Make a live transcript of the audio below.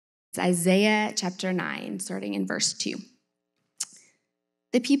It's Isaiah chapter 9, starting in verse 2.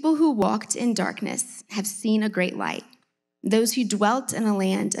 The people who walked in darkness have seen a great light. Those who dwelt in a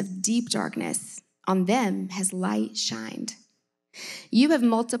land of deep darkness, on them has light shined. You have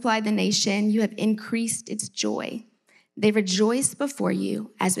multiplied the nation, you have increased its joy. They rejoice before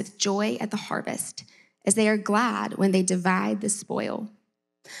you as with joy at the harvest, as they are glad when they divide the spoil.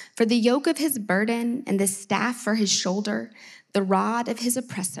 For the yoke of his burden and the staff for his shoulder, the rod of his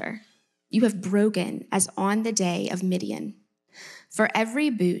oppressor, you have broken as on the day of Midian. For every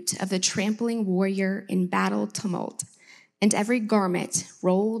boot of the trampling warrior in battle tumult, and every garment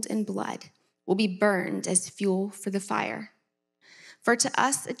rolled in blood will be burned as fuel for the fire. For to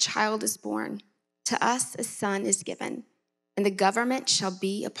us a child is born, to us a son is given, and the government shall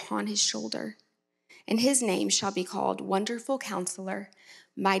be upon his shoulder. And his name shall be called Wonderful Counselor,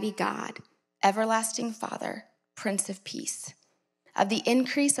 Mighty God, Everlasting Father, Prince of Peace. Of the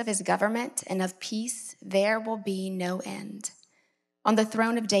increase of his government and of peace there will be no end. On the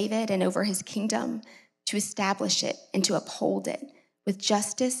throne of David and over his kingdom, to establish it and to uphold it with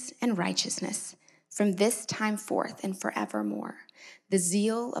justice and righteousness from this time forth and forevermore. The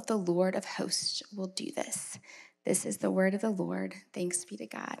zeal of the Lord of hosts will do this. This is the word of the Lord. Thanks be to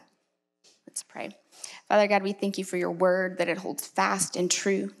God. Let's pray. Father God, we thank you for your word, that it holds fast and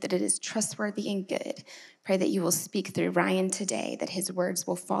true, that it is trustworthy and good. Pray that you will speak through Ryan today, that his words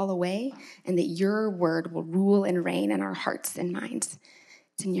will fall away, and that your word will rule and reign in our hearts and minds.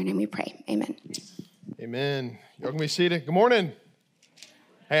 It's in your name we pray. Amen. Amen. Y'all can be seated. Good morning.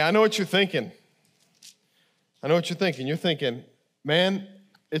 Hey, I know what you're thinking. You're thinking, man,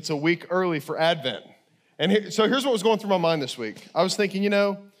 it's a week early for Advent. And so here's what was going through my mind this week. I was thinking,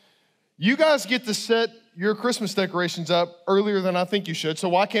 you guys get to set your Christmas decorations up earlier than I think you should, so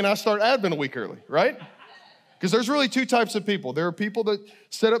why can't I start Advent a week early, right? Because there's really two types of people. There are people that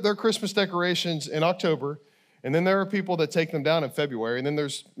set up their Christmas decorations in October, and then there are people that take them down in February, and then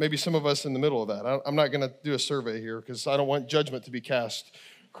there's maybe some of us in the middle of that. I'm not going to do a survey here because I don't want judgment to be cast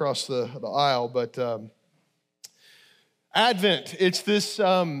across the aisle, but Advent, it's this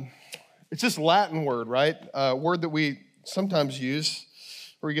Latin word, right? Word that we sometimes use,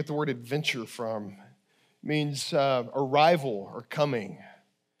 where we get the word adventure from. It means arrival or coming.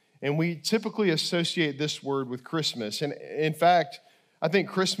 And we typically associate this word with Christmas. And in fact, I think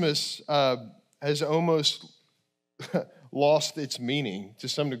Christmas has almost lost its meaning to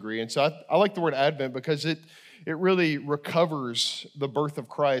some degree. And so I like the word Advent because it really recovers the birth of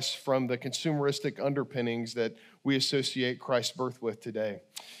Christ from the consumeristic underpinnings that we associate Christ's birth with today.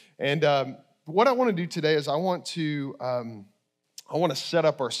 And what I want to do today is I want to set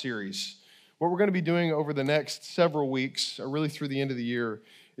up our series. What we're going to be doing over the next several weeks, or really through the end of the year,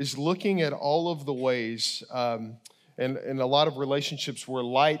 is looking at all of the ways and a lot of relationships where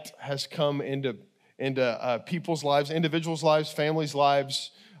light has come into people's lives, individuals' lives, families' lives,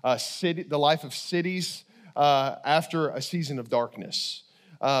 the life of cities after a season of darkness.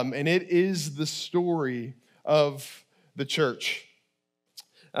 And it is the story of the church.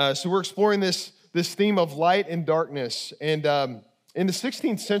 So we're exploring this theme of light and darkness. And in the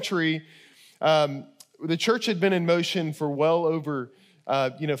 16th century, the church had been in motion for well over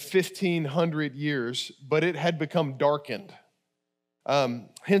 1,500 years, but it had become darkened.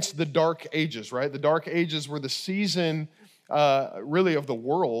 Hence the Dark Ages, right? The Dark Ages were the season really of the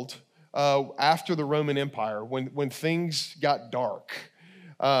world after the Roman Empire, when things got dark.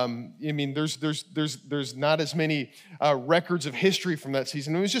 There's not as many records of history from that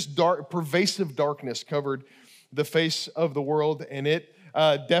season. It was just pervasive darkness covered the face of the world, and it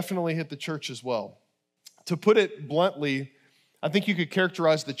definitely hit the church as well. To put it bluntly, I think you could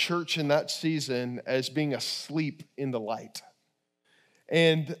characterize the church in that season as being asleep in the light.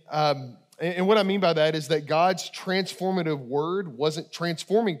 And what I mean by that is that God's transformative word wasn't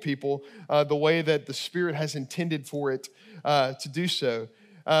transforming people the way that the Spirit has intended for it to do so.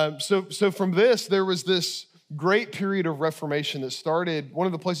 So from this, there was this great period of Reformation that started. One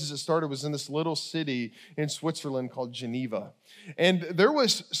of the places it started was in this little city in Switzerland called Geneva. And there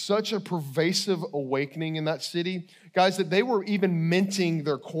was such a pervasive awakening in that city, guys, that they were even minting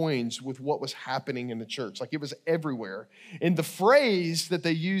their coins with what was happening in the church. Like, it was everywhere. And the phrase that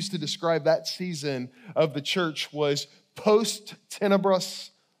they used to describe that season of the church was post tenebras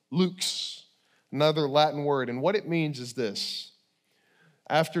lux, another Latin word. And what it means is this: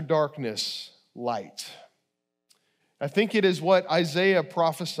 after darkness, light. I think it is what Isaiah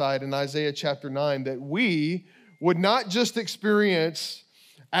prophesied in Isaiah chapter 9, that we would not just experience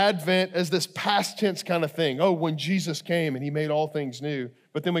Advent as this past tense kind of thing. Oh, when Jesus came and he made all things new,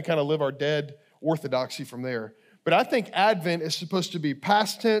 but then we kind of live our dead orthodoxy from there. But I think Advent is supposed to be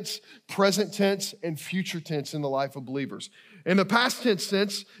past tense, present tense, and future tense in the life of believers. In the past tense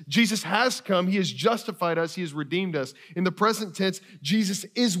sense, Jesus has come. He has justified us. He has redeemed us. In the present tense, Jesus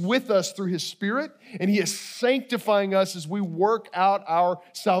is with us through his Spirit, and he is sanctifying us as we work out our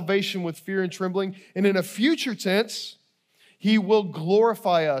salvation with fear and trembling. And in a future tense, he will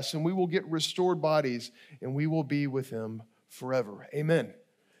glorify us, and we will get restored bodies, and we will be with him forever. Amen.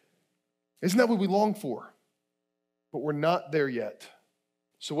 Isn't that what we long for? But we're not there yet.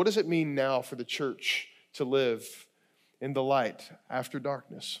 So what does it mean now for the church to live in the light after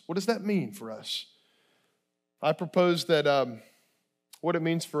darkness? What does that mean for us? I propose that what it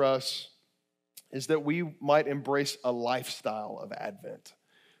means for us is that we might embrace a lifestyle of Advent.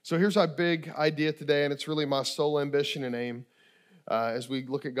 So here's our big idea today, and it's really my sole ambition and aim as we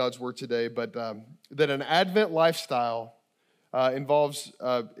look at God's word today, but that an Advent lifestyle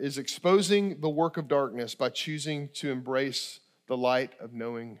is exposing the work of darkness by choosing to embrace the light of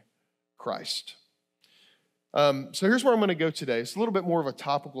knowing Christ. So here's where I'm going to go today. It's a little bit more of a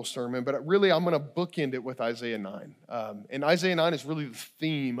topical sermon, but really I'm going to bookend it with Isaiah 9. And Isaiah 9 is really the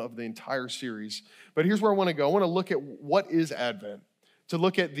theme of the entire series. But here's where I want to go. I want to look at what is Advent, to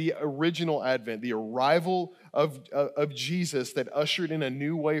look at the original Advent, the arrival of Jesus that ushered in a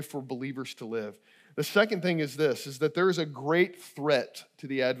new way for believers to live. The second thing is this, is that there is a great threat to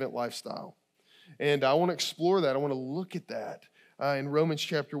the Advent lifestyle. And I want to explore that. I want to look at that in Romans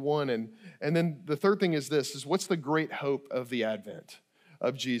chapter 1. And then the third thing is this, is what's the great hope of the Advent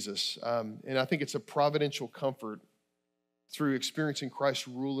of Jesus? And I think it's a providential comfort through experiencing Christ's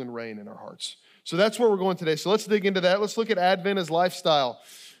rule and reign in our hearts. So that's where we're going today. So let's dig into that. Let's look at Advent as lifestyle.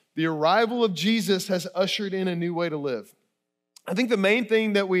 The arrival of Jesus has ushered in a new way to live. I think the main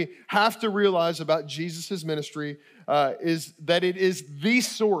thing that we have to realize about Jesus' ministry is that it is the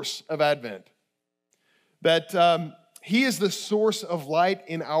source of Advent. That he is the source of light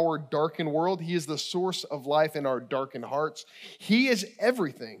in our darkened world. He is the source of life in our darkened hearts. He is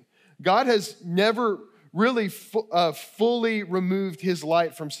everything. God has never really fully removed his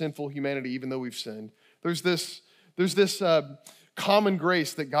light from sinful humanity, even though we've sinned. There's this common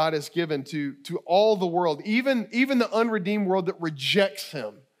grace that God has given to all the world, even the unredeemed world that rejects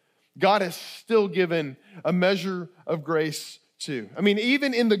him. God has still given a measure of grace to. I mean,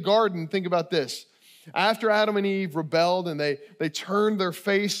 even in the garden, think about this. After Adam and Eve rebelled and they turned their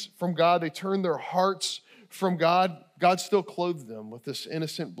face from God, they turned their hearts from God, God still clothed them with this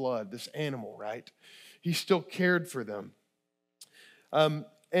innocent blood, this animal, right? He still cared for them.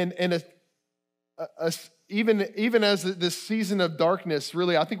 Even as this season of darkness,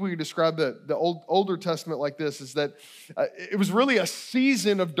 really, I think we could describe the Older Testament like this, is that it was really a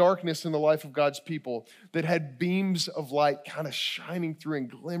season of darkness in the life of God's people that had beams of light kind of shining through and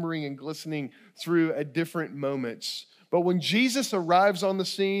glimmering and glistening through at different moments. But when Jesus arrives on the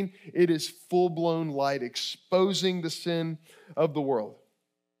scene, it is full-blown light, exposing the sin of the world.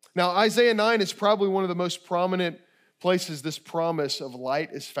 Now, Isaiah 9 is probably one of the most prominent places this promise of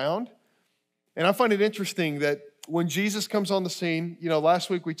light is found. And I find it interesting that when Jesus comes on the scene, last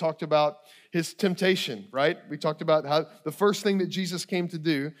week we talked about his temptation, right? We talked about how the first thing that Jesus came to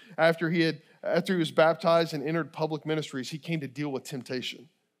do after he was baptized and entered public ministries, he came to deal with temptation.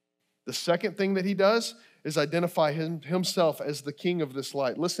 The second thing that he does is identify himself as the king of this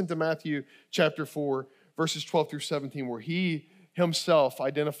light. Listen to Matthew chapter 4, verses 12 through 17, where he himself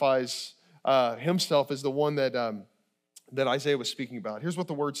identifies himself as the one that Isaiah was speaking about. Here's what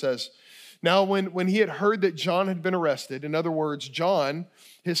the word says. Now, when he had heard that John had been arrested, in other words, John,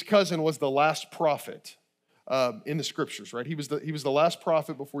 his cousin, was the last prophet in the scriptures, right? He was the last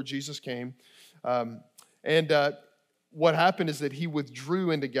prophet before Jesus came. What happened is that he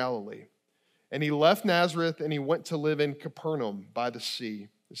withdrew into Galilee. And he left Nazareth and he went to live in Capernaum by the sea.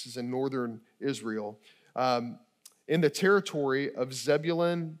 This is in northern Israel, in the territory of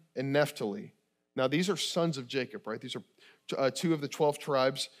Zebulun and Naphtali. Now, these are sons of Jacob, right? These are 2 of the 12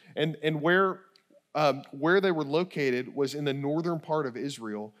 tribes. And where they were located was in the northern part of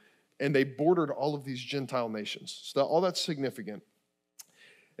Israel, and they bordered all of these Gentile nations. So all that's significant.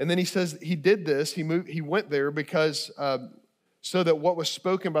 And then he says he did this, he went there because so that what was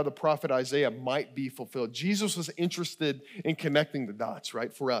spoken by the prophet Isaiah might be fulfilled. Jesus was interested in connecting the dots,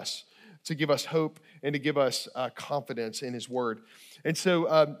 right, for us, to give us hope and to give us confidence in his word. And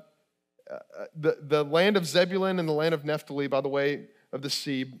so the land of Zebulun and the land of Naphtali, by the way, of the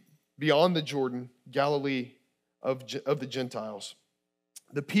sea, beyond the Jordan, Galilee of the Gentiles.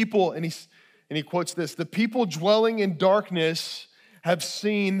 The people, and he quotes this, the people dwelling in darkness have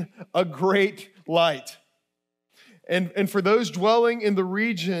seen a great light. And for those dwelling in the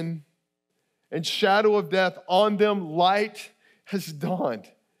region, and shadow of death on them, light has dawned.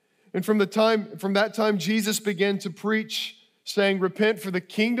 And from that time, Jesus began to preach, saying, repent, for the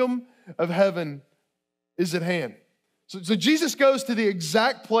kingdom of heaven is at hand. So Jesus goes to the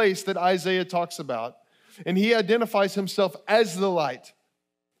exact place that Isaiah talks about, and he identifies himself as the light.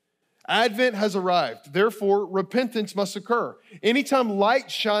 Advent has arrived. Therefore, repentance must occur. Anytime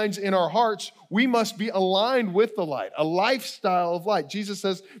light shines in our hearts, we must be aligned with the light, a lifestyle of light. Jesus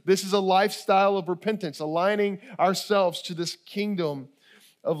says this is a lifestyle of repentance, aligning ourselves to this kingdom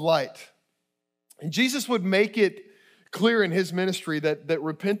of light. And Jesus would make it clear in his ministry that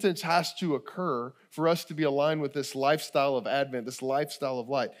repentance has to occur for us to be aligned with this lifestyle of Advent, this lifestyle of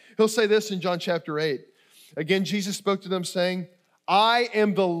light. He'll say this in John chapter 8. Again, Jesus spoke to them saying, I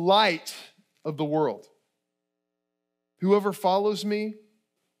am the light of the world. Whoever follows me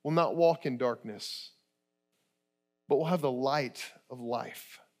will not walk in darkness, but will have the light of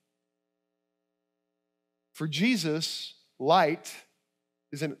life. For Jesus, light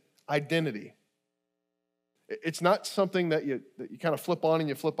is an identity. It's not something that you kind of flip on and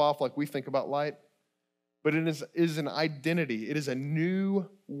you flip off like we think about light, but it is an identity. It is a new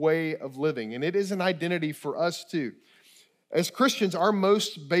way of living, and it is an identity for us too. As Christians, our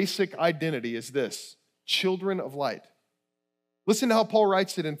most basic identity is this: children of light. Listen to how Paul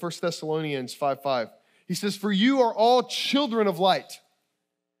writes it in 1 Thessalonians 5:5. He says, for you are all children of light,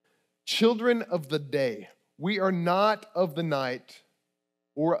 children of the day. We are not of the night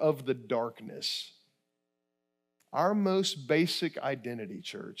or of the darkness. Our most basic identity,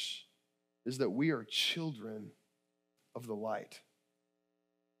 church, is that we are children of the light.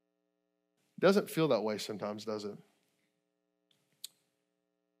 It doesn't feel that way sometimes, does it?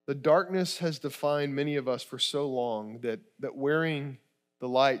 The darkness has defined many of us for so long that wearing the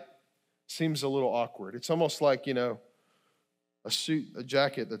light seems a little awkward. It's almost like, a suit, a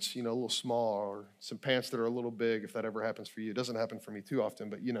jacket that's, a little small, or some pants that are a little big, if that ever happens for you. It doesn't happen for me too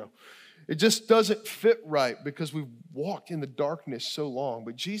often, but it just doesn't fit right because we've walked in the darkness so long.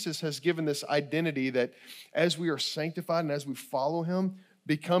 But Jesus has given this identity that as we are sanctified and as we follow him,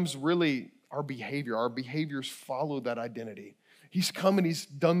 becomes really our behavior. Our behaviors follow that identity. He's come and he's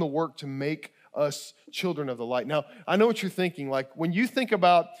done the work to make us children of the light. Now, I know what you're thinking. Like, when you think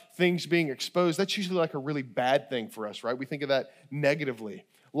about things being exposed, that's usually like a really bad thing for us, right? We think of that negatively.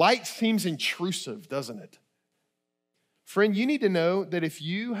 Light seems intrusive, doesn't it? Friend, you need to know that if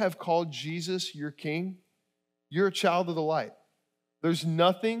you have called Jesus your King, you're a child of the light. There's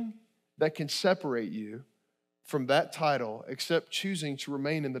nothing that can separate you from that title except choosing to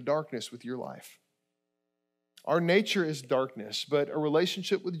remain in the darkness with your life. Our nature is darkness, but a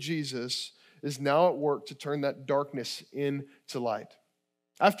relationship with Jesus is now at work to turn that darkness into light.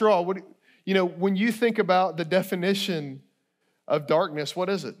 After all, when you think about the definition of darkness, what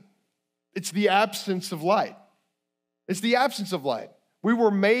is it? It's the absence of light. It's the absence of light. We were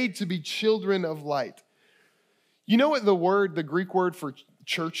made to be children of light. You know what the Greek word for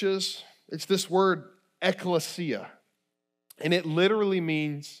church is? It's this word ekklesia, and it literally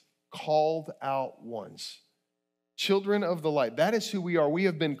means called out ones. Children of the light. That is who we are. We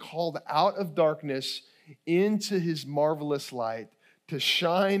have been called out of darkness into his marvelous light to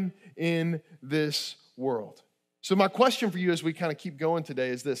shine in this world. So my question for you as we kind of keep going today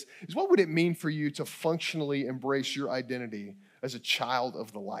is this: what would it mean for you to functionally embrace your identity as a child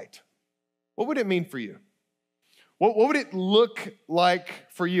of the light? What would it mean for you? What would it look like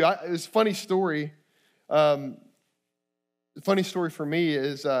for you? It's a funny story. The funny story for me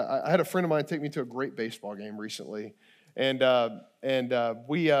is I had a friend of mine take me to a great baseball game recently, and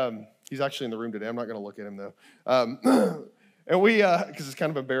he's actually in the room today. I'm not going to look at him though, and because it's kind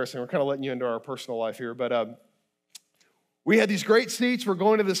of embarrassing. We're kind of letting you into our personal life here, but we had these great seats. We're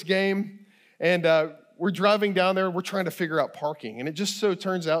going to this game, and we're driving down there. We're trying to figure out parking, and it just so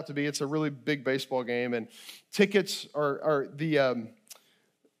turns out to be it's a really big baseball game, and tickets are the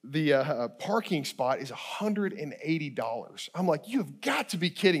parking spot is $180. I'm like, you've got to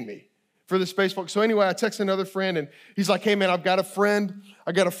be kidding me for this baseball. So anyway, I text another friend, and he's like, hey man, I've got a friend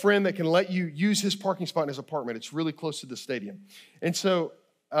that can let you use his parking spot in his apartment. It's really close to the stadium. And so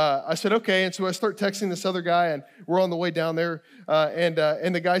I said, okay. And so I start texting this other guy, and we're on the way down there. And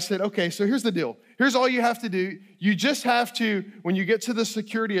the guy said, okay, so here's the deal. Here's all you have to do. You just have to, when you get to the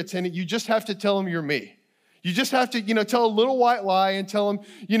security attendant, you just have to tell him you're me. You just have to, tell a little white lie and tell them,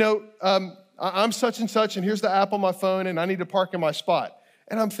 I'm such and such, and here's the app on my phone, and I need to park in my spot.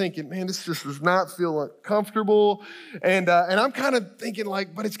 And I'm thinking, man, this just does not feel comfortable. And I'm kind of thinking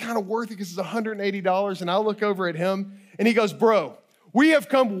but it's kind of worth it because it's $180. And I look over at him, and he goes, bro, we have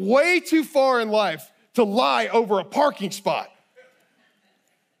come way too far in life to lie over a parking spot.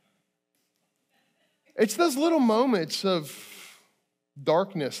 It's those little moments of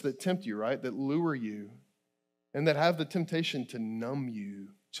darkness that tempt you, right? That lure you and that have the temptation to numb you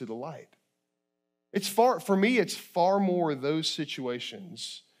to the light. For me, it's far more those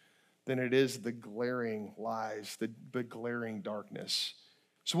situations than it is the glaring lies, the glaring darkness.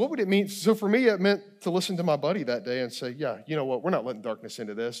 So what would it mean? So for me, it meant to listen to my buddy that day and say, yeah, you know what? We're not letting darkness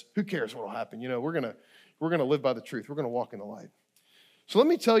into this. Who cares what will happen? You know, we're gonna live by the truth. We're gonna walk in the light. So let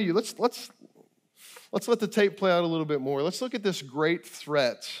me tell you, let's let the tape play out a little bit more. Let's look at this great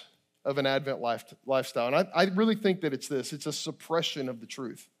threat of an Advent lifestyle. And I really think that it's this. It's a suppression of the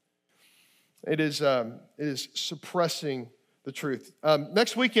truth. It is suppressing the truth.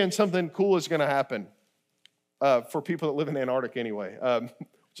 Next weekend, something cool is going to happen for people that live in Antarctica anyway,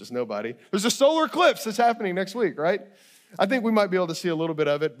 which is nobody. There's a solar eclipse that's happening next week, right? I think we might be able to see a little bit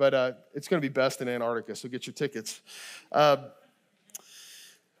of it, but it's going to be best in Antarctica, so get your tickets. A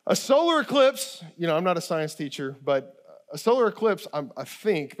solar eclipse, I'm not a science teacher, but a solar eclipse, I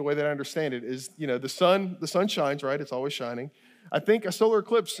think, the way that I understand it is, the sun shines, right? It's always shining. I think a solar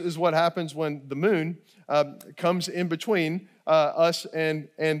eclipse is what happens when the moon comes in between us and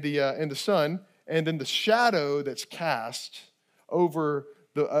the sun, and then the shadow that's cast over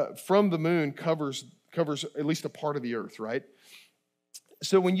from the moon covers at least a part of the earth, right?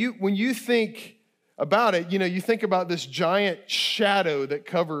 So when you think about it, you think about this giant shadow that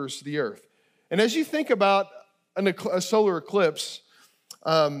covers the earth, and as you think about a solar eclipse,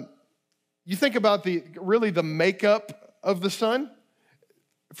 you think about the makeup of the sun.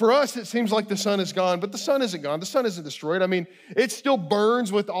 For us, it seems like the sun is gone, but the sun isn't gone. The sun isn't destroyed. I mean, it still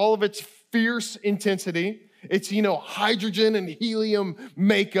burns with all of its fierce intensity. It's, hydrogen and helium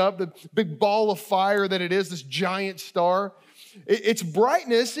makeup, the big ball of fire that it is, this giant star. Its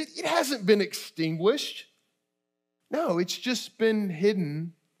brightness, it hasn't been extinguished. No, it's just been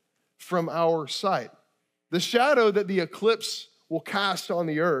hidden from our sight. The shadow that the eclipse will cast on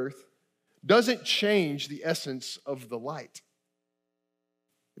the earth doesn't change the essence of the light.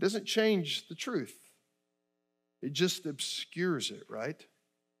 It doesn't change the truth. It just obscures it, right?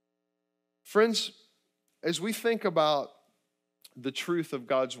 Friends, as we think about the truth of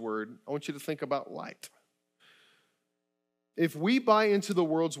God's word, I want you to think about light. If we buy into the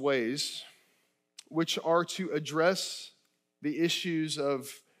world's ways, which are to address the issues of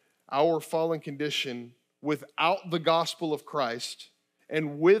our fallen condition without the gospel of Christ,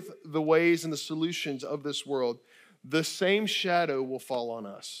 and with the ways and the solutions of this world, the same shadow will fall on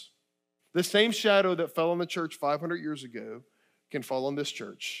us. The same shadow that fell on the church 500 years ago can fall on this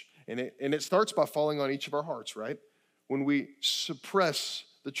church. And it starts by falling on each of our hearts, right? When we suppress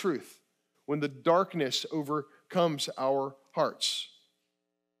the truth, when the darkness overcomes our hearts.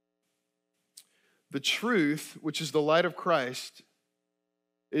 The truth, which is the light of Christ,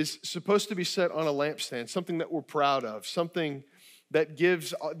 is supposed to be set on a lampstand, something that we're proud of, something that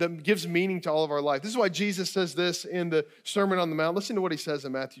gives meaning to all of our life. This is why Jesus says this in the Sermon on the Mount. Listen to what he says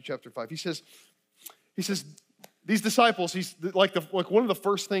in Matthew chapter 5. He says, these disciples, he's like one of the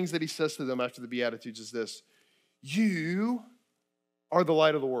first things that he says to them after the Beatitudes is this: you are the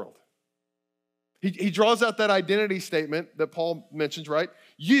light of the world. He draws out that identity statement that Paul mentions, right?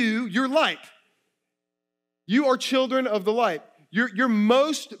 You're light. You are children of the light. Your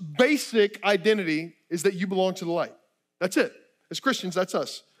most basic identity is that you belong to the light. That's it. As Christians, that's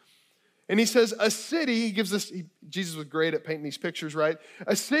us. And he says, a city, Jesus was great at painting these pictures, right?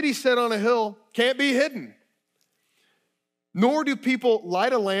 A city set on a hill can't be hidden. Nor do people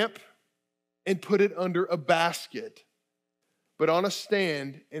light a lamp and put it under a basket, but on a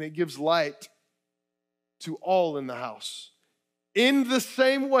stand, and it gives light to all in the house. In the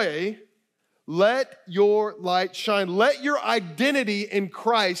same way, let your light shine. Let your identity in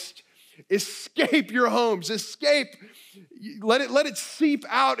Christ escape your homes. Let it seep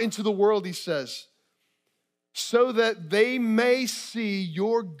out into the world, he says, so that they may see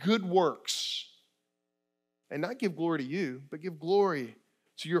your good works and not give glory to you, but give glory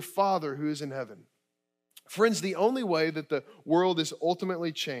to your Father who is in heaven. Friends, the only way that the world is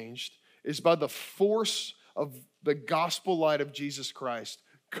ultimately changed is by the force of the gospel light of Jesus Christ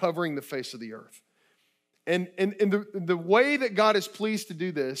covering the face of the earth. And the way that God is pleased to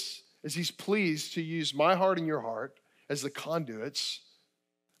do this is he's pleased to use my heart and your heart as the conduits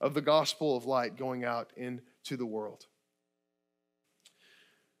of the gospel of light going out into the world.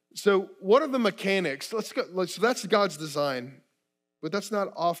 So what are the mechanics? So that's God's design, but that's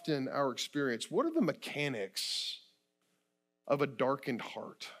not often our experience. What are the mechanics of a darkened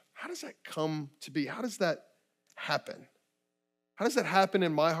heart? How does that come to be? How does that happen? How does that happen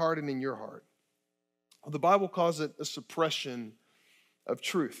in my heart and in your heart? Well, the Bible calls it a suppression of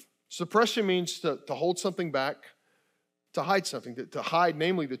truth. Suppression means to hold something back, to hide something, to hide,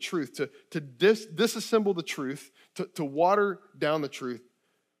 namely the truth, to disassemble the truth, to water down the truth,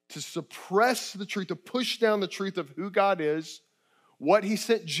 to suppress the truth, to push down the truth of who God is, what he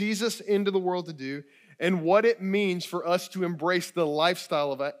sent Jesus into the world to do, and what it means for us to embrace the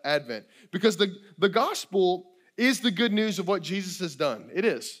lifestyle of Advent. Because the gospel is the good news of what Jesus has done. It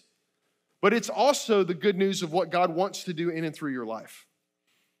is. But it's also the good news of what God wants to do in and through your life.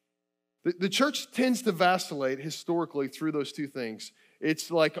 The church tends to vacillate historically through those two things. It's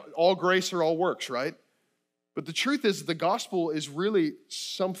like all grace or all works, right? But the truth is the gospel is really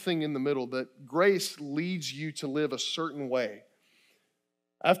something in the middle, that grace leads you to live a certain way.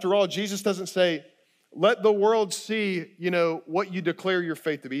 After all, Jesus doesn't say, let the world see, what you declare your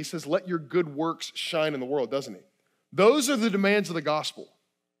faith to be. He says, let your good works shine in the world, doesn't he? Those are the demands of the gospel.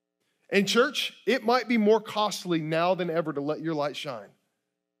 And church, it might be more costly now than ever to let your light shine.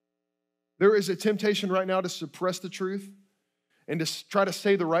 There is a temptation right now to suppress the truth and to try to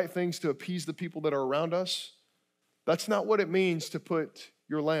say the right things to appease the people that are around us. That's not what it means to put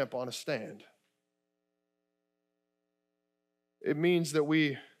your lamp on a stand. It means that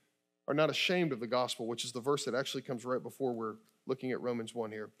we are not ashamed of the gospel, which is the verse that actually comes right before we're looking at Romans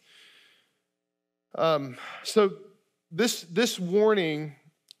 1 here. So this warning,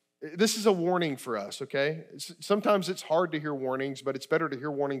 this is a warning for us, okay? Sometimes it's hard to hear warnings, but it's better to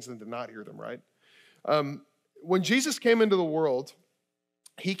hear warnings than to not hear them, right? When Jesus came into the world,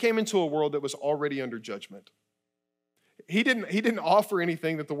 he came into a world that was already under judgment. He didn't offer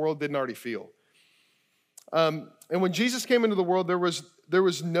anything that the world didn't already feel. And when Jesus came into the world, there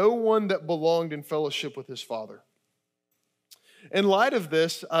was no one that belonged in fellowship with his Father. In light of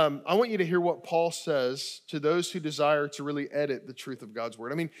this, I want you to hear what Paul says to those who desire to really edit the truth of God's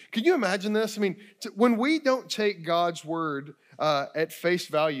word. I mean, can you imagine this? I mean, when we don't take God's word at face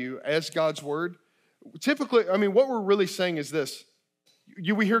value as God's word, typically, I mean, what we're really saying is this.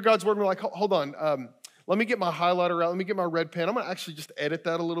 We hear God's word and we're like, hold on, let me get my highlighter out. Let me get my red pen. I'm going to actually just edit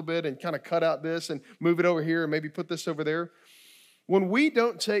that a little bit and kind of cut out this and move it over here and maybe put this over there. When we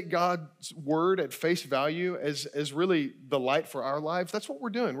don't take God's word at face value as really the light for our lives, that's what we're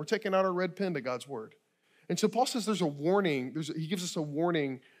doing. We're taking out our red pen to God's word. And so Paul says there's a warning. He gives us a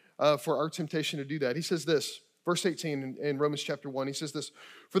warning for our temptation to do that. He says this, verse 18 in Romans chapter 1, he says this,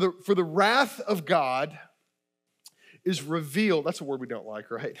 for the wrath of God is revealed. That's a word we don't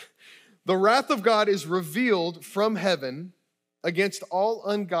like, right? The wrath of God is revealed from heaven against all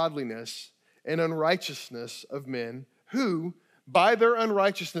ungodliness and unrighteousness of men who, by their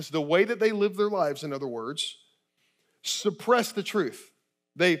unrighteousness, the way that they live their lives, in other words, suppress the truth.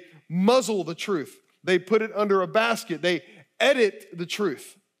 They muzzle the truth. They put it under a basket. They edit the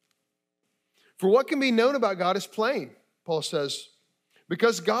truth. For what can be known about God is plain, Paul says,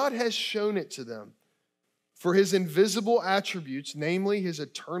 because God has shown it to them. For his invisible attributes, namely his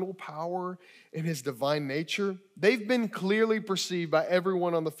eternal power and his divine nature, they've been clearly perceived by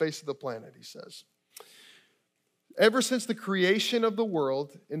everyone on the face of the planet, he says. Ever since the creation of the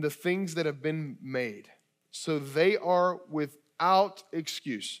world and the things that have been made, so they are without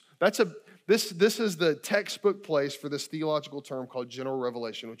excuse. This is the textbook place for this theological term called general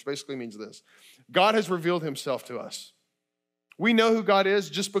revelation, which basically means this. God has revealed himself to us. We know who God is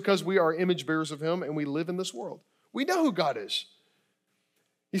just because we are image bearers of him and we live in this world. We know who God is.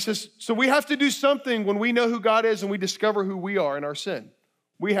 He says, so we have to do something when we know who God is and we discover who we are in our sin.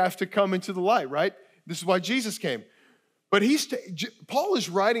 We have to come into the light, right? This is why Jesus came. But Paul is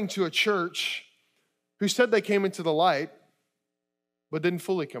writing to a church who said they came into the light, but didn't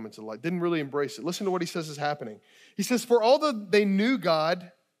fully come into the light, didn't really embrace it. Listen to what he says is happening. He says, for although they knew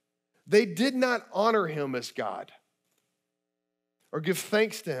God, they did not honor him as God or give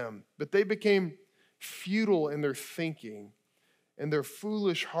thanks to him, but they became futile in their thinking, and their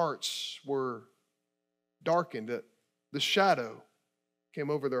foolish hearts were darkened. The shadow came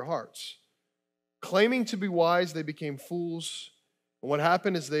over their hearts. Claiming to be wise, they became fools. And what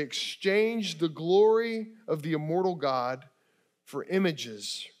happened is they exchanged the glory of the immortal God for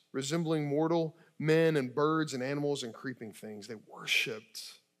images resembling mortal men and birds and animals and creeping things. They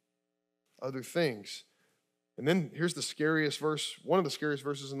worshiped other things. And then here's the scariest verse, one of the scariest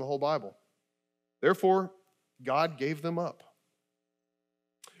verses in the whole Bible. Therefore, God gave them up.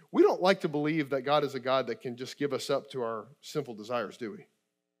 We don't like to believe that God is a God that can just give us up to our sinful desires, do we?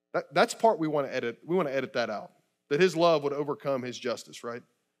 That's part we want to edit. We want to edit that out. That his love would overcome his justice, right?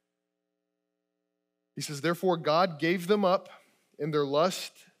 He says, therefore, God gave them up in their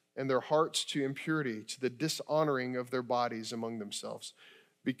lust and their hearts to impurity, to the dishonoring of their bodies among themselves,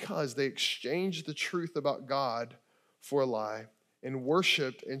 because they exchanged the truth about God for a lie and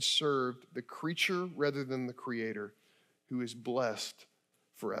worshiped and served the creature rather than the Creator, who is blessed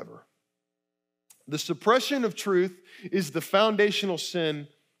forever. The suppression of truth is the foundational sin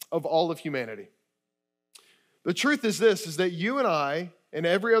of all of humanity. The truth is this, is that you and I and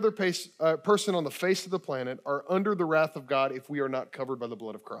every other person on the face of the planet are under the wrath of God if we are not covered by the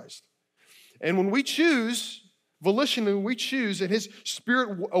blood of Christ. And when we choose, volitionally, when we choose, and His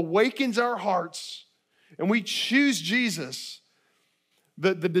Spirit awakens our hearts, and we choose Jesus,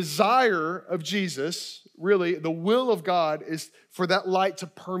 the desire of Jesus, really, the will of God is for that light to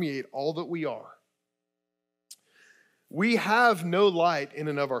permeate all that we are. We have no light in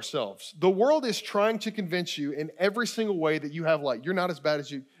and of ourselves. The world is trying to convince you in every single way that you have light. You're not as bad as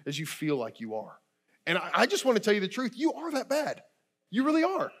you feel like you are. And I just want to tell you the truth. You are that bad. You really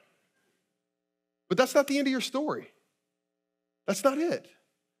are. But that's not the end of your story. That's not it.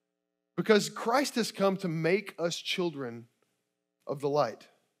 Because Christ has come to make us children of the light.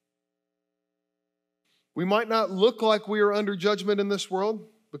 We might not look like we are under judgment in this world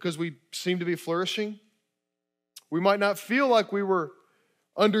because we seem to be flourishing. We might not feel like we were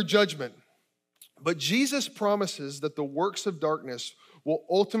under judgment, but Jesus promises that the works of darkness will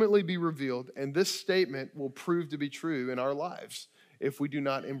ultimately be revealed, and this statement will prove to be true in our lives if we do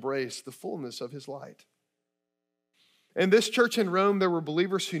not embrace the fullness of His light. In this church in Rome, there were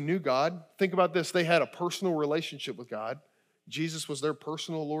believers who knew God. Think about this. They had a personal relationship with God. Jesus was their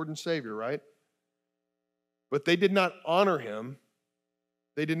personal Lord and Savior, right? But they did not honor Him.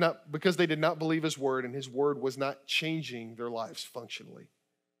 Because they did not believe His word, and His word was not changing their lives functionally.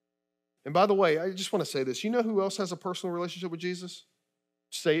 And by the way, I just want to say this. You know who else has a personal relationship with Jesus?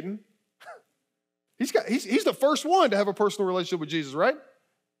 Satan. He's the first one to have a personal relationship with Jesus, right?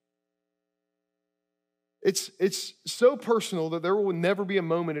 It's so personal that there will never be a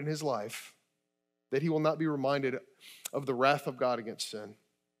moment in his life that he will not be reminded of the wrath of God against sin.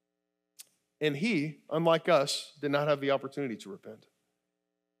 And he, unlike us, did not have the opportunity to repent.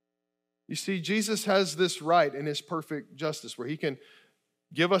 You see, Jesus has this right in His perfect justice where He can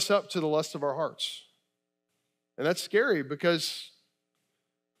give us up to the lust of our hearts. And that's scary because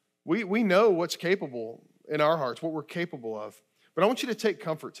we know what's capable in our hearts, what we're capable of. But I want you to take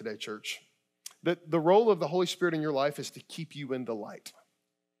comfort today, church, that the role of the Holy Spirit in your life is to keep you in the light.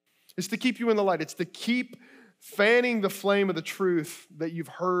 It's to keep you in the light. It's to keep fanning the flame of the truth that you've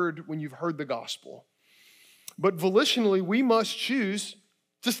heard when you've heard the gospel. But volitionally, we must choose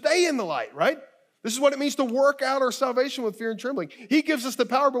to stay in the light, right? This is what it means to work out our salvation with fear and trembling. He gives us the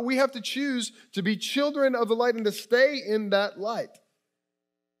power, but we have to choose to be children of the light and to stay in that light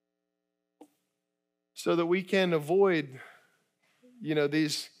so that we can avoid,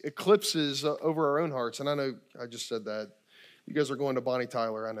 these eclipses over our own hearts. And I know I just said that. You guys are going to Bonnie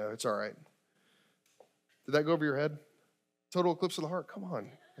Tyler. I know. It's all right. Did that go over your head? Total Eclipse of the Heart. Come on.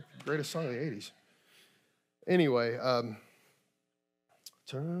 Greatest song of the 80s. Anyway,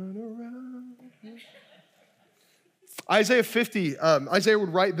 turn around. Isaiah 50, Isaiah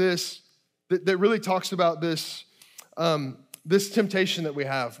would write this that really talks about this, this temptation that we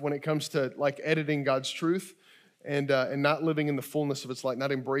have when it comes to like editing God's truth and not living in the fullness of its light,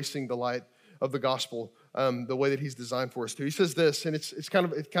 not embracing the light of the gospel the way that He's designed for us to. He says this, and it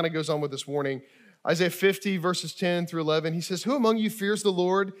kind of goes on with this warning. Isaiah 50, verses 10 through 11, he says, "Who among you fears the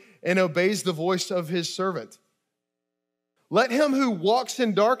Lord and obeys the voice of His servant? Let him who walks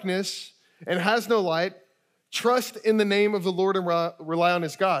in darkness and has no light trust in the name of the Lord and rely on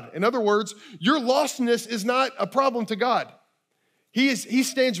His God." In other words, your lostness is not a problem to God. He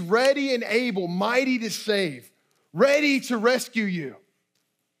stands ready and able, mighty to save, ready to rescue you.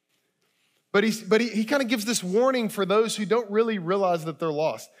 But he kind of gives this warning for those who don't really realize that they're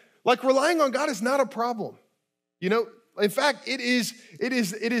lost. Like relying on God is not a problem. In fact, it is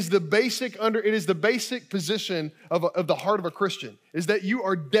the basic position of the heart of a Christian, is that you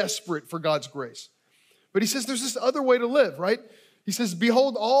are desperate for God's grace. But he says there's this other way to live, right? He says,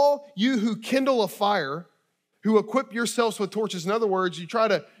 "Behold, all you who kindle a fire, who equip yourselves with torches." In other words, you try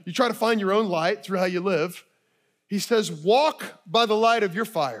to find your own light through how you live. He says, "Walk by the light of your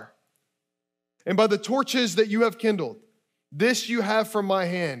fire and by the torches that you have kindled. This you have from my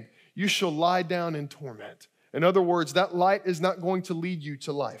hand. You shall lie down in torment." In other words, that light is not going to lead you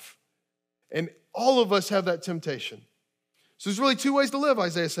to life. And all of us have that temptation. So there's really two ways to live,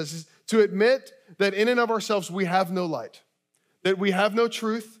 Isaiah says, is to admit that in and of ourselves we have no light, that we have no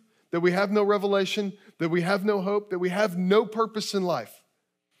truth, that we have no revelation, that we have no hope, that we have no purpose in life.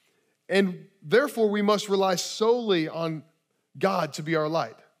 And therefore we must rely solely on God to be our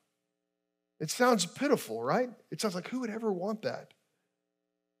light. It sounds pitiful, right? It sounds like, who would ever want that?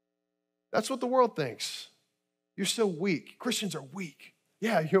 That's what the world thinks. You're so weak. Christians are weak.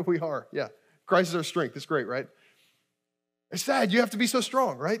 Yeah, we are. Yeah. Christ is our strength. It's great, right? It's sad. You have to be so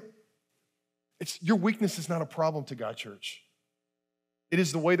strong, right? Your weakness is not a problem to God, church. It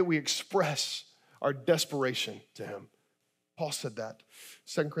is the way that we express our desperation to him. Paul said that,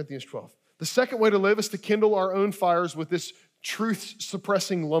 2 Corinthians 12. The second way to live is to kindle our own fires with this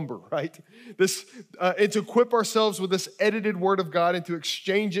truth-suppressing lumber, right? And to equip ourselves with this edited word of God and to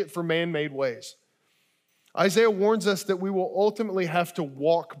exchange it for man-made ways. Isaiah warns us that we will ultimately have to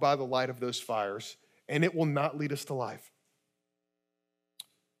walk by the light of those fires, and it will not lead us to life.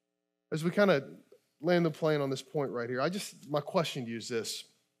 As we kind of land the plane on this point right here, my question to you is this.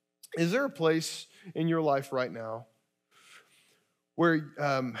 Is there a place in your life right now where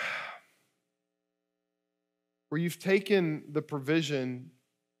you've taken the provision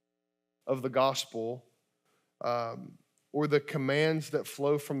of the gospel or the commands that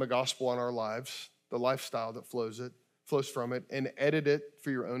flow from the gospel on our lives, the lifestyle that flows from it, and edit it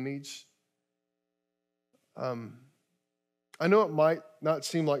for your own needs? I know it might not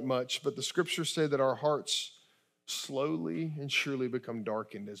seem like much, but the scriptures say that our hearts slowly and surely become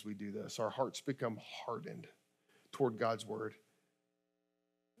darkened as we do this. Our hearts become hardened toward God's word.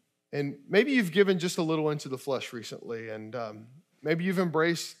 And maybe you've given just a little into the flesh recently, and maybe you've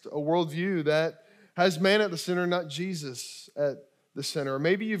embraced a worldview that has man at the center, not Jesus at the center. Or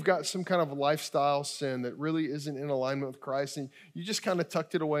maybe you've got some kind of lifestyle sin that really isn't in alignment with Christ, and you just kind of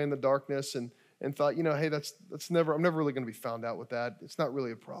tucked it away in the darkness and thought, hey, I'm never really going to be found out with that. It's not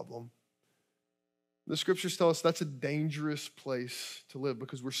really a problem. The scriptures tell us that's a dangerous place to live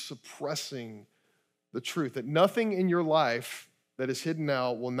because we're suppressing the truth, that nothing in your life that is hidden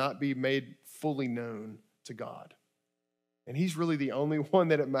now will not be made fully known to God. And he's really the only one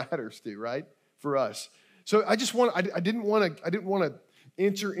that it matters to, right? For us. So I didn't want to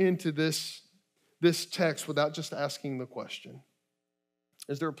enter into this text without just asking the question.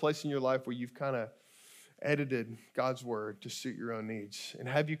 Is there a place in your life where you've kind of edited God's word to suit your own needs? And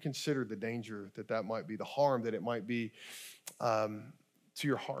have you considered the danger that might be, the harm that it might be to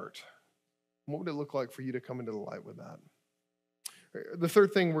your heart? What would it look like for you to come into the light with that? The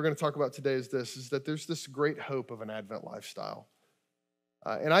third thing we're going to talk about today is that there's this great hope of an Advent lifestyle.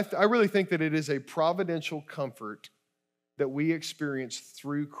 And I really think that it is a providential comfort that we experience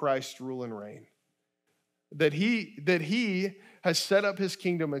through Christ's rule and reign. That he has set up his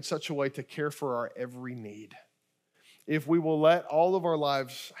kingdom in such a way to care for our every need. If we will let all of our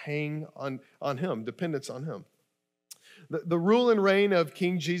lives hang on him, dependence on him. The rule and reign of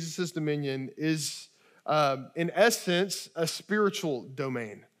King Jesus' dominion is, in essence, a spiritual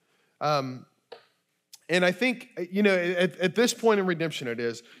domain. And I think, at this point in redemption it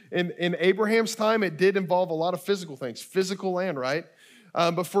is. In Abraham's time, it did involve a lot of physical things, physical land, right?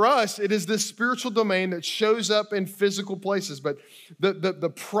 But for us, it is this spiritual domain that shows up in physical places. But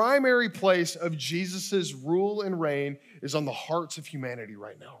the primary place of Jesus' rule and reign is on the hearts of humanity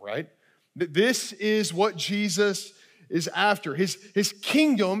right now, right? This is what Jesus is after. His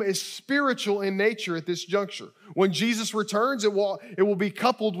kingdom is spiritual in nature at this juncture. When Jesus returns, it will be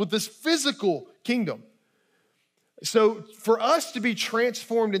coupled with this physical kingdom. So for us to be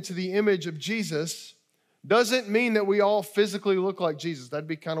transformed into the image of Jesus doesn't mean that we all physically look like Jesus. That'd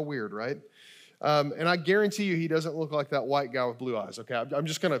be kind of weird, right? And I guarantee you he doesn't look like that white guy with blue eyes, okay? I'm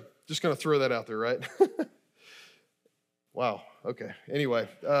just gonna throw that out there, right? Wow, okay. Anyway,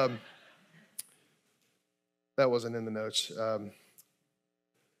 that wasn't in the notes.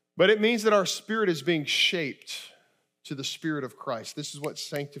 But it means that our spirit is being shaped to the Spirit of Christ. This is what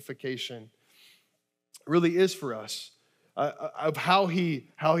sanctification really is for us, of how he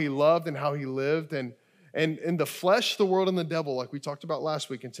loved and how he lived. And the flesh, the world, and the devil, like we talked about last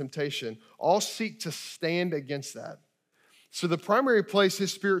week in temptation, all seek to stand against that. So the primary place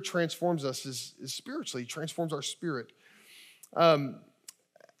his Spirit transforms us is spiritually. He transforms our spirit.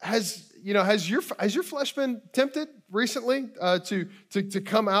 Has your flesh been tempted recently to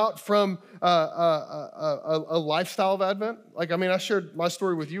come out from a lifestyle of Advent? I shared my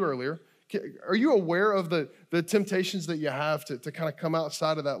story with you earlier. Are you aware of the temptations that you have to kind of come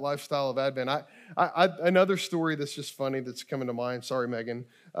outside of that lifestyle of Advent? Another story that's just funny that's coming to mind, sorry, Megan,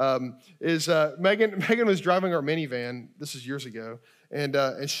 is Megan was driving our minivan, this is years ago, and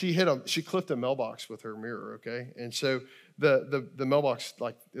she clipped a mailbox with her mirror, okay? And so the mailbox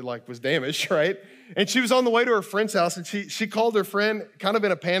was damaged, right? And she was on the way to her friend's house, and she called her friend kind of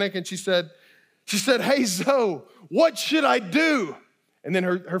in a panic, and she said, "Hey, Zoe, what should I do?" And then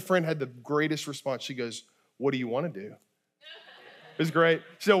her friend had the greatest response. She goes, "What do you want to do?" It was great.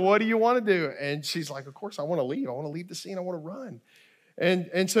 She said, "What do you want to do?" And she's like, "Of course, I want to leave. I want to leave the scene. I want to run."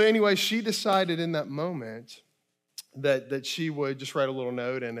 And so anyway, she decided in that moment that she would just write a little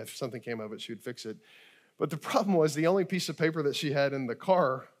note, and if something came of it, she would fix it. But the problem was the only piece of paper that she had in the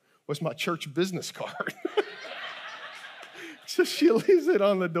car was my church business card. So she leaves it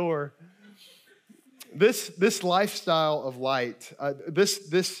on the door. This lifestyle of light,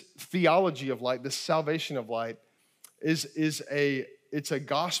 this theology of light, this salvation of light, it's a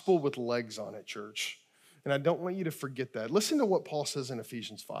gospel with legs on it, church. And I don't want you to forget that. Listen to what Paul says in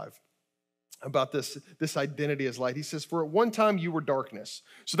Ephesians 5 about this identity as light. He says, for at one time you were darkness.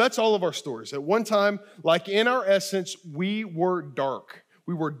 So that's all of our stories. At one time, like in our essence, we were dark.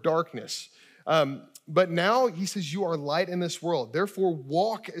 We were darkness. But now he says, you are light in this world. Therefore,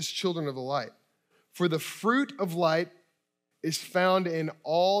 walk as children of the light. For the fruit of light is found in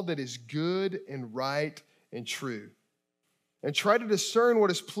all that is good and right and true. And try to discern what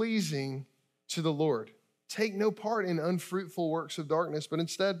is pleasing to the Lord. Take no part in unfruitful works of darkness, but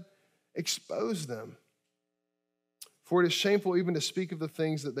instead expose them. For it is shameful even to speak of the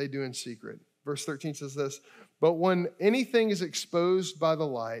things that they do in secret. Verse 13 says this, but when anything is exposed by the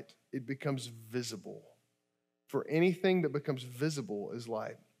light, it becomes visible. For anything that becomes visible is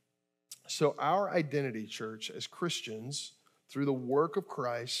light. So our identity, church, as Christians, through the work of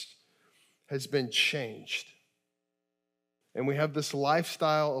Christ, has been changed. And we have this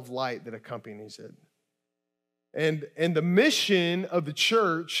lifestyle of light that accompanies it. And the mission of the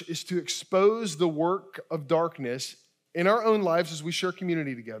church is to expose the work of darkness in our own lives as we share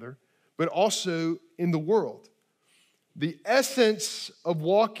community together, but also in the world. The essence of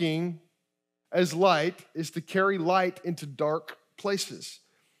walking as light is to carry light into dark places.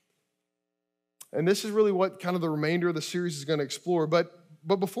 And this is really what kind of the remainder of the series is going to explore. But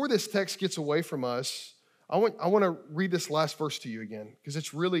before this text gets away from us, I want to read this last verse to you again, because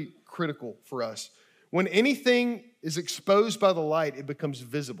it's really critical for us. When anything is exposed by the light, it becomes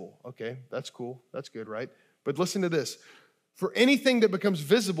visible. Okay, that's cool. That's good, right? But listen to this. For anything that becomes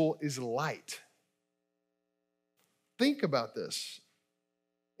visible is light. Think about this.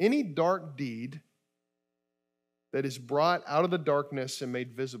 Any dark deed that is brought out of the darkness and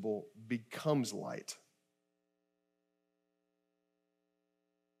made visible becomes light.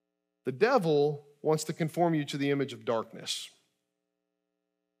 The devil wants to conform you to the image of darkness.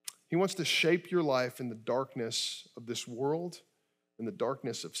 He wants to shape your life in the darkness of this world, in the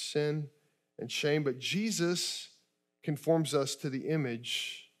darkness of sin and shame. But Jesus conforms us to the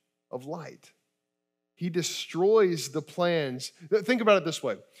image of light. He destroys the plans. Think about it this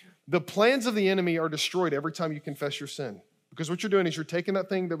way. The plans of the enemy are destroyed every time you confess your sin. Because what you're doing is you're taking that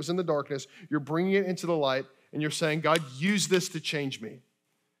thing that was in the darkness, you're bringing it into the light, and you're saying, God, use this to change me.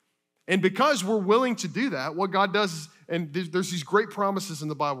 And because we're willing to do that, what God does is, and there's these great promises in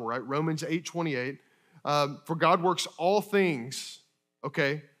the Bible, right? Romans 8:28, for God works all things,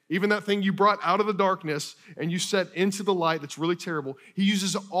 okay? Even that thing you brought out of the darkness and you set into the light that's really terrible, he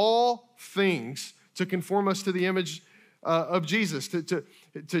uses all things to conform us to the image of Jesus,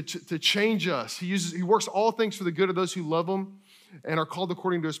 to change us. He works all things for the good of those who love him and are called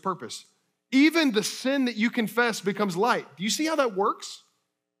according to his purpose. Even the sin that you confess becomes light. Do you see how that works?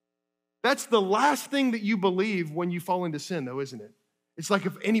 That's the last thing that you believe when you fall into sin, though, isn't it? It's like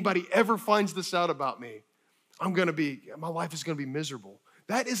if anybody ever finds this out about me, my life is going to be miserable.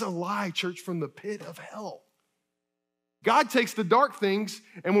 That is a lie, church, from the pit of hell. God takes the dark things,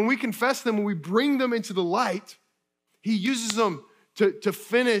 and when we confess them, when we bring them into the light, he uses them to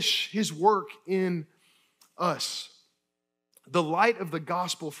finish his work in us. The light of the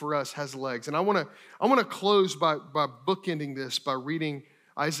gospel for us has legs. And I want to close by bookending this by reading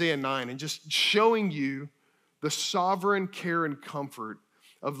Isaiah 9 and just showing you the sovereign care and comfort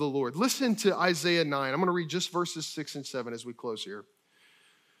of the Lord. Listen to Isaiah 9. I'm going to read just verses 6 and 7 as we close here.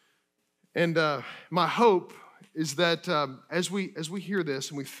 And my hope is that as we hear this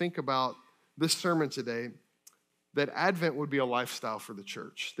and we think about this sermon today, that Advent would be a lifestyle for the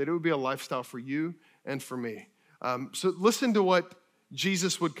church, that it would be a lifestyle for you and for me. So listen to what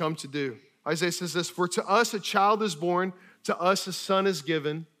Jesus would come to do. Isaiah says this, for to us a child is born, to us a son is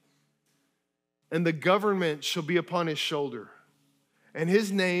given, and the government shall be upon his shoulder, and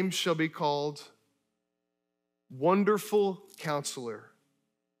his name shall be called Wonderful Counselor.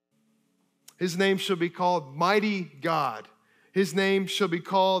 His name shall be called Mighty God. His name shall be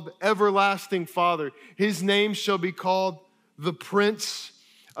called Everlasting Father. His name shall be called the Prince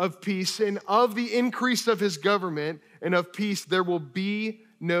of Peace. And of the increase of his government and of peace there will be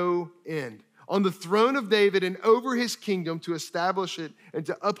no end. On the throne of David and over his kingdom, to establish it and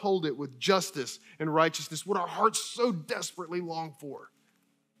to uphold it with justice and righteousness, what our hearts so desperately long for.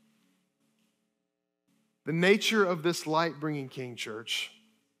 The nature of this light-bringing King, church,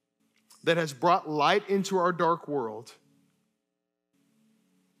 that has brought light into our dark world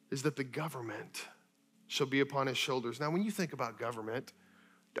is that the government shall be upon his shoulders. Now, when you think about government,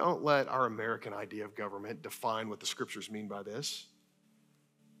 don't let our American idea of government define what the scriptures mean by this.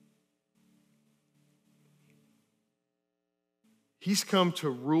 He's come to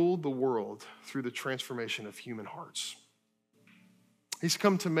rule the world through the transformation of human hearts. He's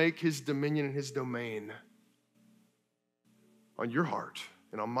come to make his dominion and his domain on your heart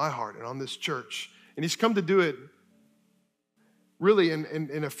and on my heart and on this church. And he's come to do it really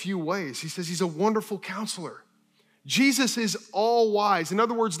in a few ways. He says he's a wonderful counselor. Jesus is all wise. In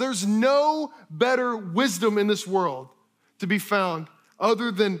other words, there's no better wisdom in this world to be found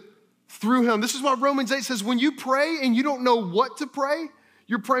other than through him. This is why Romans 8 says, when you pray and you don't know what to pray,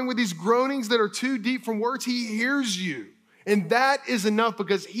 you're praying with these groanings that are too deep from words, he hears you. And that is enough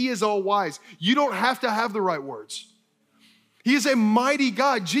because he is all wise. You don't have to have the right words. He is a mighty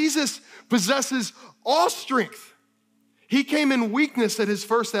God. Jesus possesses all strength. He came in weakness at his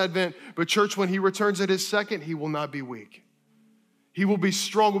first advent, but church, when he returns at his second, he will not be weak. He will be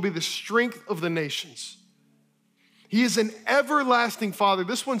strong, will be the strength of the nations. He is an everlasting Father.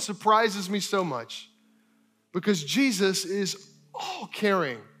 This one surprises me so much because Jesus is all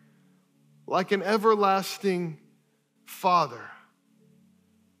caring, like an everlasting Father.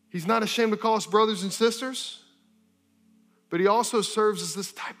 He's not ashamed to call us brothers and sisters, but he also serves as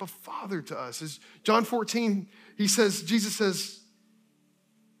this type of father to us. As John 14, Jesus says,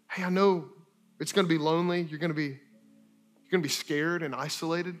 hey, I know it's going to be lonely. You're going to be scared and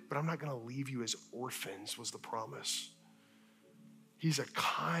isolated, but I'm not going to leave you as orphans, was the promise. He's a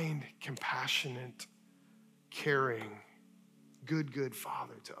kind, compassionate, caring, good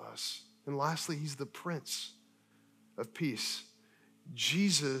Father to us. And lastly, he's the Prince of Peace.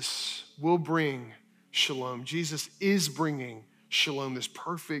 Jesus will bring shalom. Jesus is bringing shalom, this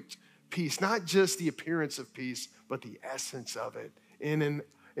perfect peace, not just the appearance of peace, but the essence of it in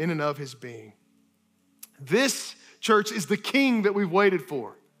and of his being. This, church, is the King that we've waited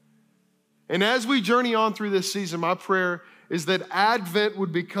for. And as we journey on through this season, my prayer is that Advent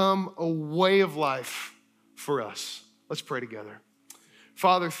would become a way of life for us. Let's pray together.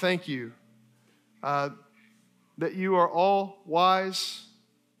 Father, thank you that you are all wise,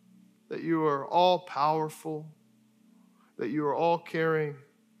 that you are all powerful, that you are all caring,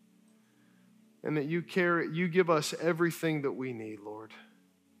 and that you give us everything that we need, Lord.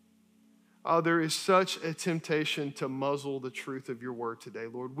 There is such a temptation to muzzle the truth of your word today,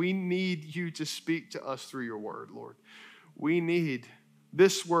 Lord. We need you to speak to us through your word, Lord. We need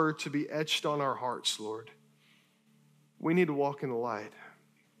this word to be etched on our hearts, Lord. We need to walk in the light.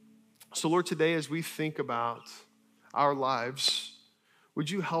 So, Lord, today as we think about our lives, would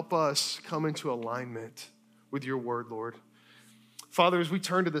you help us come into alignment with your word, Lord? Father, as we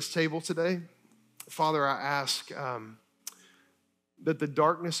turn to this table today, Father, I ask that the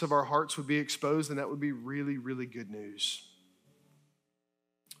darkness of our hearts would be exposed, and that would be really, really good news.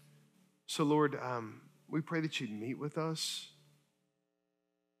 So, Lord, we pray that you'd meet with us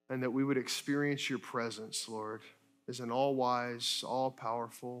and that we would experience your presence, Lord, as an all-wise,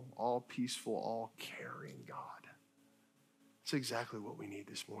 all-powerful, all-peaceful, all-caring God. That's exactly what we need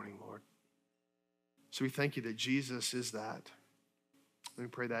this morning, Lord. So we thank you that Jesus is that. We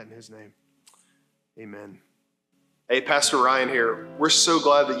pray that in his name. Amen. Hey, Pastor Ryan here. We're so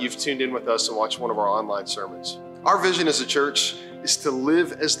glad that you've tuned in with us and watched one of our online sermons. Our vision as a church is to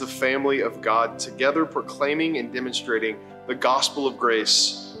live as the family of God, together proclaiming and demonstrating the gospel of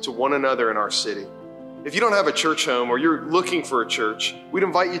grace to one another in our city. If you don't have a church home or you're looking for a church, we'd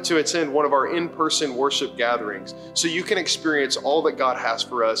invite you to attend one of our in-person worship gatherings so you can experience all that God has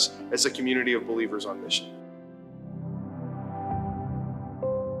for us as a community of believers on mission.